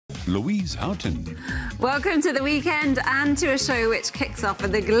Louise Houghton. Welcome to the weekend and to a show which kicks off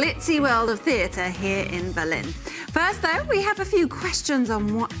with the glitzy world of theatre here in Berlin. First, though, we have a few questions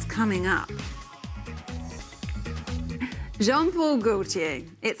on what's coming up. Jean-Paul Gaultier.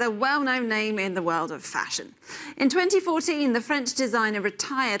 It's a well-known name in the world of fashion. In 2014, the French designer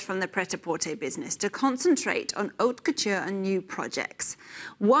retired from the pret-a-porter business to concentrate on haute couture and new projects.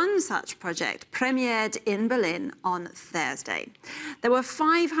 One such project premiered in Berlin on Thursday. There were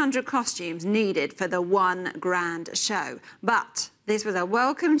 500 costumes needed for the one grand show, but this was a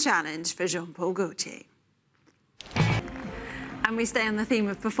welcome challenge for Jean-Paul Gaultier. And we stay on the theme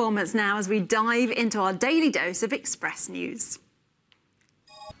of performance now as we dive into our daily dose of Express News.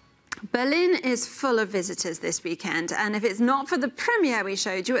 Berlin is full of visitors this weekend, and if it's not for the premiere we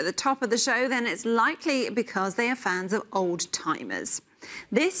showed you at the top of the show, then it's likely because they are fans of old-timers.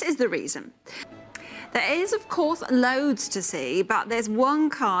 This is the reason. There is, of course, loads to see, but there's one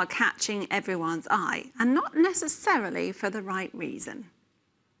car catching everyone's eye, and not necessarily for the right reason.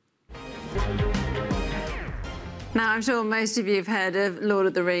 Now, I'm sure most of you have heard of Lord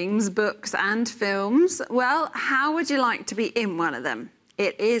of the Rings books and films. Well, how would you like to be in one of them?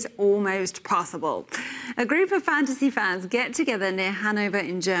 It is almost possible. A group of fantasy fans get together near Hanover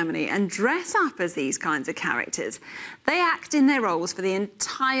in Germany and dress up as these kinds of characters. They act in their roles for the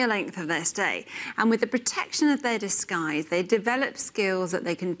entire length of their stay, and with the protection of their disguise, they develop skills that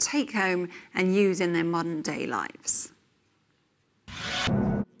they can take home and use in their modern-day lives.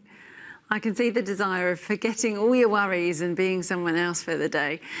 I can see the desire of forgetting all your worries and being someone else for the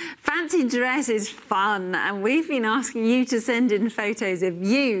day. Fancy dress is fun, and we've been asking you to send in photos of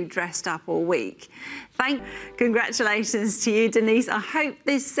you dressed up all week. Congratulations to you, Denise. I hope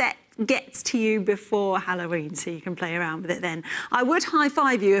this set gets to you before Halloween so you can play around with it then. I would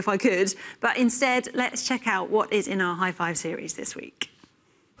high-five you if I could, but instead, let's check out what is in our high-five series this week.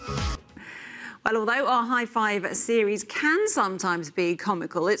 Well, although our High Five series can sometimes be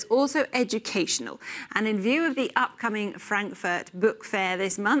comical, it's also educational. And in view of the upcoming Frankfurt Book Fair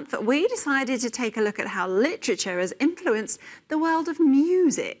this month, we decided to take a look at how literature has influenced the world of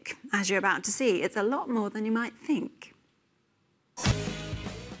music. As you're about to see, it's a lot more than you might think.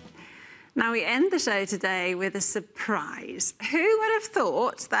 Now, we end the show today with a surprise. Who would have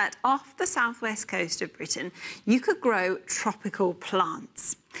thought that off the southwest coast of Britain, you could grow tropical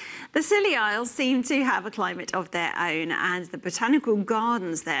plants? The Scilly Isles seem to have a climate of their own, and the botanical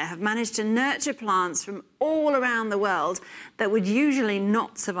gardens there have managed to nurture plants from all around the world that would usually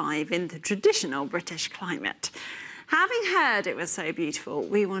not survive in the traditional British climate. Having heard it was so beautiful,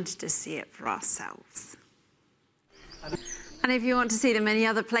 we wanted to see it for ourselves. And if you want to see the many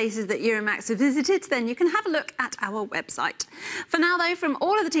other places that Euromaxx have visited, then you can have a look at our website. For now, though, from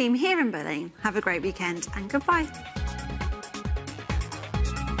all of the team here in Berlin, have a great weekend and goodbye.